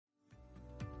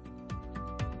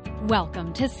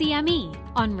Welcome to CME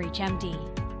on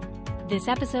ReachMD. This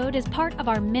episode is part of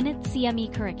our Minute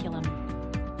CME curriculum.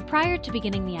 Prior to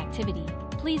beginning the activity,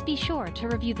 please be sure to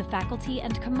review the faculty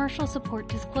and commercial support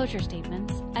disclosure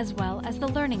statements, as well as the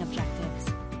learning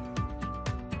objectives.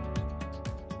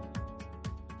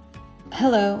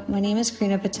 Hello, my name is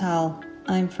Karina Patel.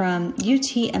 I'm from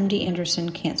UT MD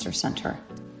Anderson Cancer Center.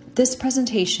 This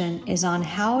presentation is on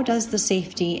how does the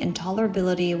safety and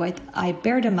tolerability with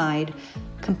iberdomide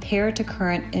compare to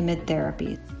current IMiD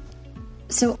therapy.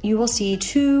 So you will see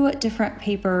two different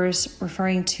papers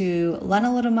referring to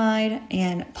lenalidomide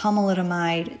and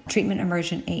pomalidomide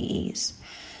treatment-emergent AEs.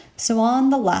 So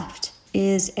on the left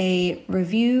is a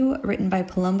review written by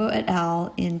Palumbo et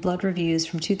al. In Blood Reviews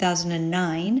from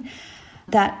 2009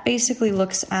 that basically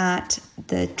looks at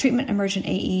the treatment-emergent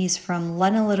AEs from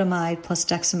lenalidomide plus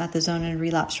dexamethasone in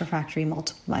relapsed refractory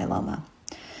multiple myeloma.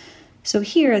 So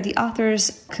here, the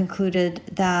authors concluded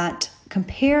that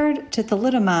compared to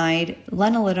thalidomide,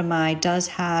 lenalidomide does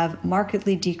have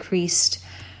markedly decreased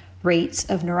rates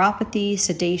of neuropathy,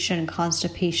 sedation, and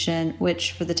constipation,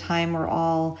 which for the time were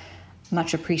all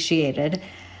much appreciated.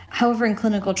 However, in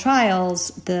clinical trials,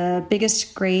 the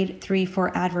biggest grade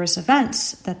 3-4 adverse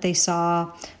events that they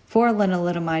saw for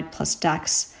lenalidomide plus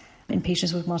dex in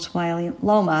patients with multiple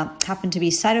myeloma happened to be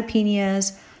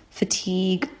cytopenias,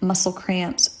 fatigue, muscle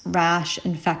cramps, rash,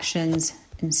 infections,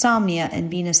 insomnia, and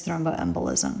venous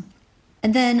thromboembolism.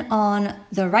 And then on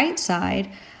the right side,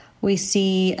 we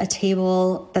see a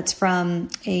table that's from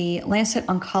a Lancet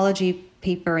Oncology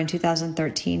paper in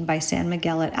 2013 by San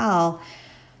Miguel et al.,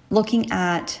 looking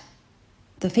at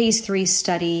the phase 3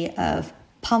 study of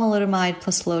pomalidomide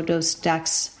plus low-dose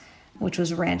dex, which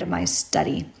was a randomized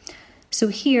study. So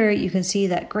here you can see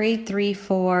that grade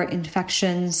 3-4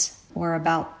 infections were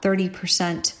about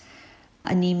 30%,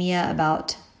 anemia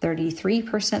about 33%,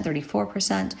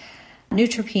 34%,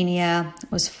 neutropenia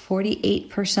was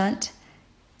 48%,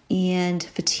 and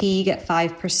fatigue at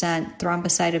 5%,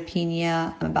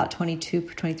 thrombocytopenia about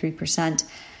 23%.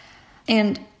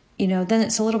 And, then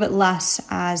it's a little bit less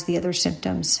as the other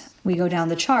symptoms we go down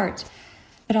the chart.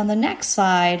 But on the next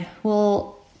slide,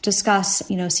 we'll discuss,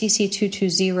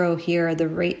 CC220 here, the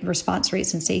response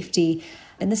rates and safety.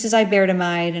 And this is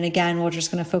iberdomide. And again, we're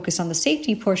just going to focus on the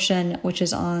safety portion, which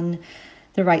is on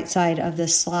the right side of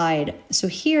this slide. So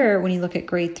here, when you look at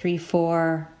grade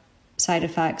 3-4 side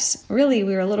effects, really,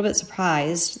 we were a little bit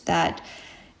surprised that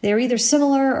they're either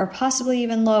similar or possibly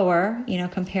even lower,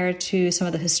 compared to some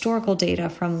of the historical data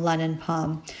from len and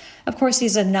pom. Of course,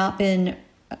 these have not been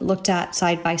looked at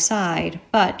side by side,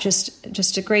 but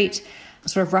just a great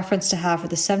sort of reference to have for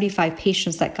the 75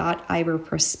 patients that got iber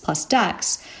plus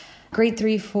dex. Grade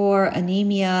 3-4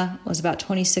 anemia was about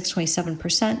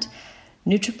 26-27%.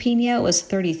 Neutropenia was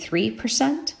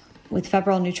 33%, with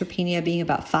febrile neutropenia being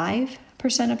about 5%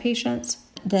 of patients.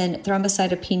 Then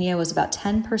thrombocytopenia was about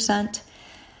 10%.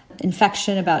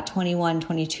 Infection about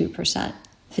 21-22%.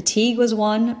 Fatigue was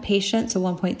one patient, so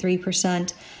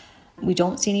 1.3%. We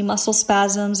don't see any muscle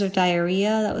spasms or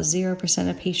diarrhea. That was 0%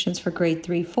 of patients for grade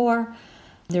 3-4.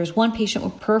 There's one patient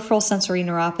with peripheral sensory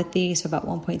neuropathy, so about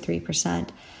 1.3%.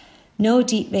 No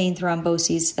deep vein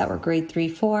thromboses that were grade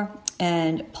 3-4,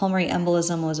 and pulmonary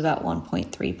embolism was about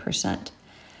 1.3%.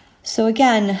 So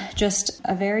again, just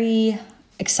a very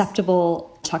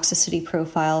acceptable toxicity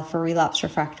profile for relapsed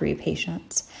refractory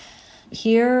patients.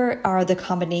 Here are the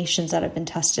combinations that have been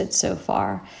tested so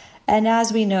far. And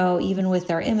as we know, even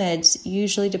with our IMiDs,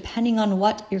 usually depending on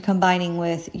what you're combining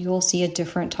with, you'll see a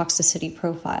different toxicity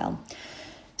profile.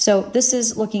 So this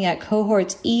is looking at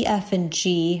cohorts E, F, and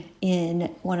G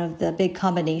in one of the big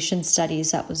combination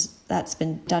studies that's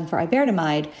been done for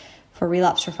iberdomide for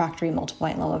relapsed refractory multiple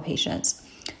myeloma patients.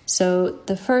 So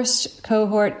the first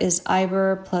cohort is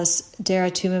iber plus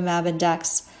daratumumab and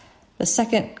dex. The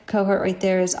second cohort right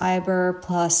there is iber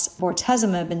plus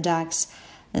bortezomib and dex.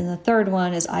 And the third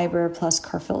one is iber plus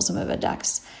carfilzomib and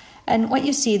dex. And what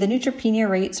you see, the neutropenia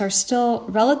rates are still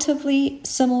relatively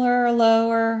similar or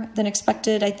lower than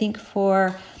expected, I think,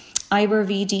 for iber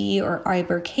VD or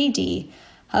iber KD.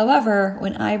 However,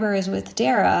 when iber is with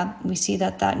dara, we see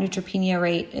that neutropenia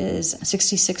rate is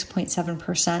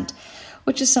 66.7%,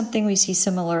 which is something we see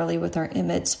similarly with our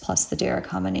IMiDs plus the dara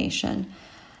combination.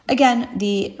 Again,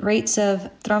 the rates of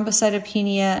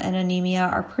thrombocytopenia and anemia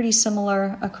are pretty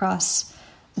similar across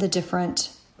the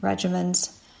different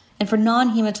regimens. And for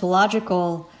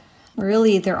non-hematological,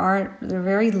 really they're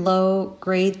very low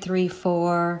grade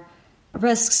 3-4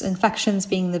 risks, infections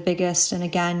being the biggest. And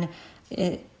again,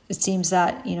 it seems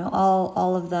that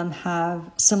all of them have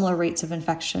similar rates of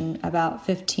infection, about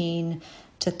 15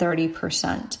 to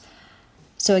 30%.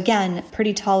 So again,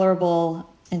 pretty tolerable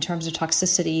in terms of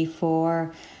toxicity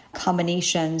for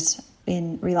combinations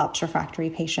in relapsed refractory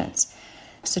patients.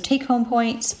 So take-home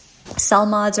points: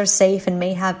 CELMoDs are safe and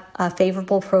may have a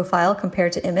favorable profile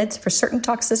compared to IMiDs for certain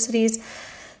toxicities,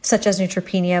 such as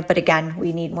neutropenia, but again,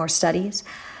 we need more studies.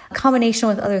 Combination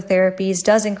with other therapies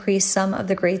does increase some of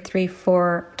the grade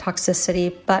 3-4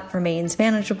 toxicity, but remains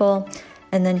manageable.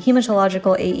 And then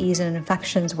hematological AEs and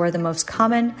infections were the most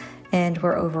common and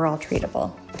were overall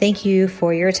treatable. Thank you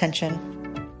for your attention.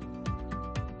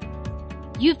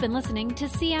 You've been listening to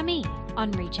CME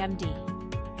on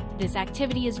ReachMD. This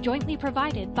activity is jointly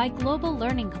provided by Global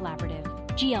Learning Collaborative,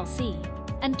 GLC,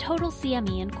 and Total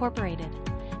CME Incorporated,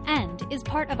 and is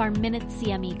part of our Minute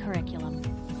CME curriculum.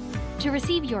 To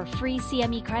receive your free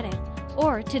CME credit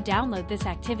or to download this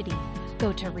activity,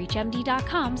 go to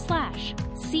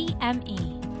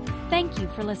reachmd.com/CME. Thank you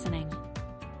for listening.